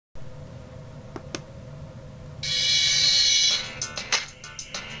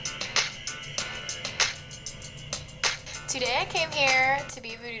Today I came here to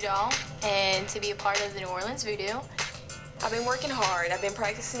be a voodoo doll and to be a part of the New Orleans Voodoo. I've been working hard. I've been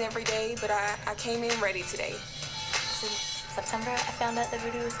practicing every day, but I came in ready today. Since September, I found out that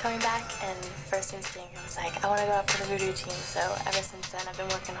voodoo was coming back, and first instinct, I was like, I want to go up for the voodoo team. So ever since then, I've been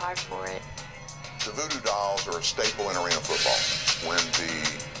working hard for it. The voodoo dolls are a staple in arena football. When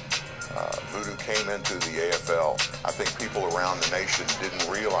the voodoo came into the AFL, I think people around the nation didn't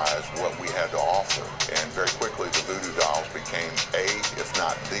realize what we had to offer. And very quickly, the voodoo dolls became if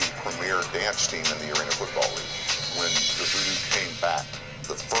not the premier dance team in the Arena Football League. When the voodoo came back,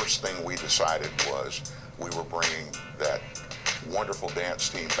 the first thing we decided was we were bringing that wonderful dance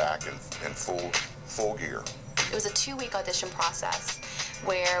team back in full gear. It was a 2-week audition process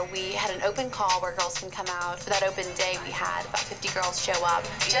where we had an open call where girls can come out. For that open day, we had about 50 girls show up.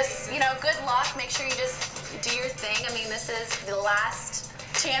 Just, you know, good luck. Make sure you just do your thing. I mean, this is the last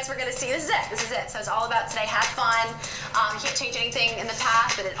chance we're gonna see. This is it. This is it. So it's all about today. Have fun. You can't change anything in the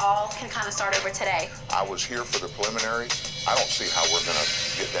past, but it all can kind of start over today. I was here for the preliminaries. I don't see how we're gonna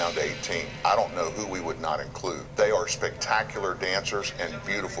get down to 18. I don't know who we would not include. They are spectacular dancers and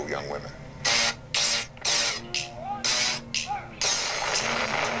beautiful young women.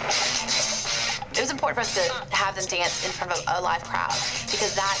 It was important for us to have them dance in front of a live crowd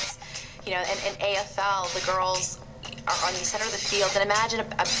because that's, you know, in AFL, the girls are on the center of the field. And imagine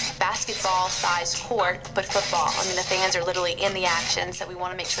a basketball-sized court, but football. I mean, the fans are literally in the action, so we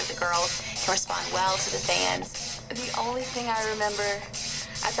want to make sure the girls can respond well to the fans. The only thing I remember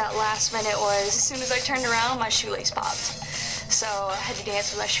at that last minute was as soon as I turned around, my shoelace popped. So I had to dance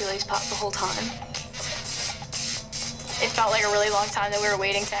with my shoelace popped the whole time. It felt like a really long time that we were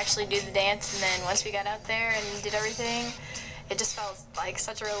waiting to actually do the dance, and then once we got out there and did everything, it just felt like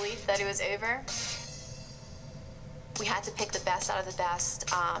such a relief that it was over. We had to pick the best out of the best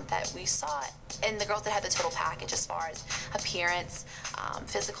that we saw, and the girls that had the total package as far as appearance,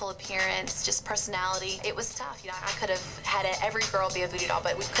 physical appearance, just personality. It was tough. You know, I could have had every girl be a voodoo doll,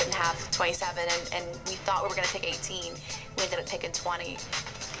 but we couldn't have 27, and we thought we were going to pick 18. We ended up picking 20.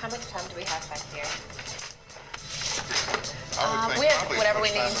 How much time do we have back here? We have whatever we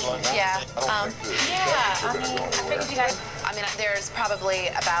need. Yeah. I think you guys. I mean, there's probably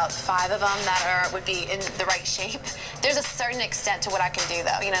about 5 of them that would be in the right shape. There's a certain extent to what I can do,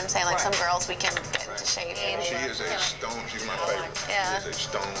 though. You know what I'm saying? Like some girls, we can get into shape. She is a stone. She's my favorite. Yeah. She is a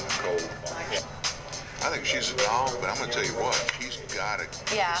stone cold. I think she's a doll, but I'm gonna tell you what, she's gotta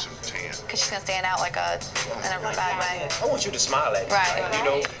get some tan. Because she's gonna stand out like in a bad way. I want you to smile at me. Right. You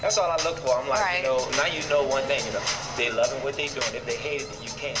know, that's all I look for. I'm like, you know, now you know one thing, you know, they loving what they doing. If they hate it, then you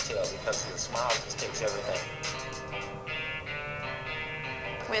can't tell because the smile just takes everything.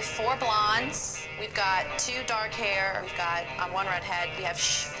 We have 4 blondes. We've got 2 dark hair. We've got 1 redhead. We have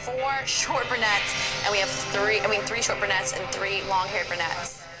 4 short brunettes, and we have 3 short brunettes and 3 long-haired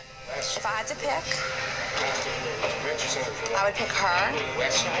brunettes. If I had to pick, I would pick her and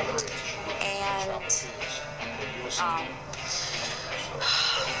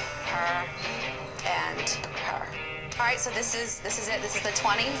her and her. All right, so this is it. This is the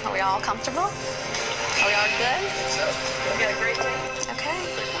 20. Are we all comfortable? Are we all good? We got a great day. Okay.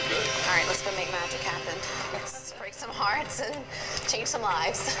 All right, let's go make magic happen. Let's break some hearts and change some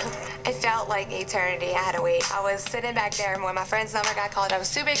lives. It felt like eternity. I had to wait. I was sitting back there, and when my friend's number got called, I was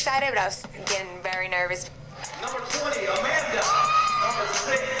super excited, but I was getting very nervous. Number 20, Amanda. Number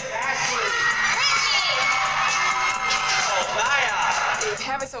 6, Ashley. Oh, Naya. It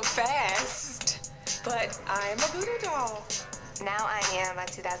happened so fast, but I'm a voodoo doll. Now I am a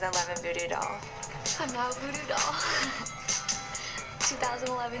 2011 voodoo doll. I'm now a voodoo doll.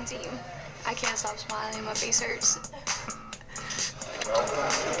 2011 team. I can't stop smiling. My face hurts. We're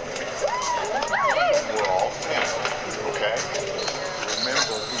all family, okay?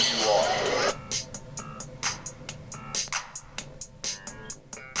 Remember who you are.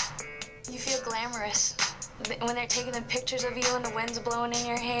 You feel glamorous when they're taking the pictures of you and the wind's blowing in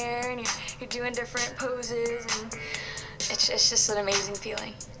your hair and you're doing different poses, and it's just an amazing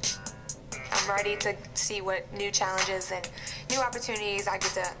feeling. I'm ready to see what new challenges and new opportunities I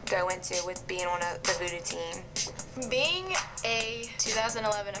get to go into with being on the voodoo team. Being a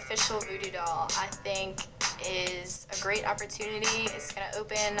 2011 official voodoo doll, I think, is a great opportunity. It's going to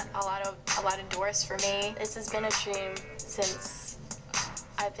open a lot of doors for me. This has been a dream since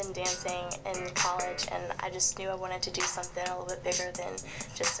I've been dancing in college, and I just knew I wanted to do something a little bit bigger than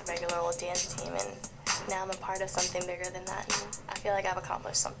just a regular old dance team, and now I'm a part of something bigger than that, and I feel like I've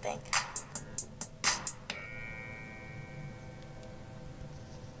accomplished something.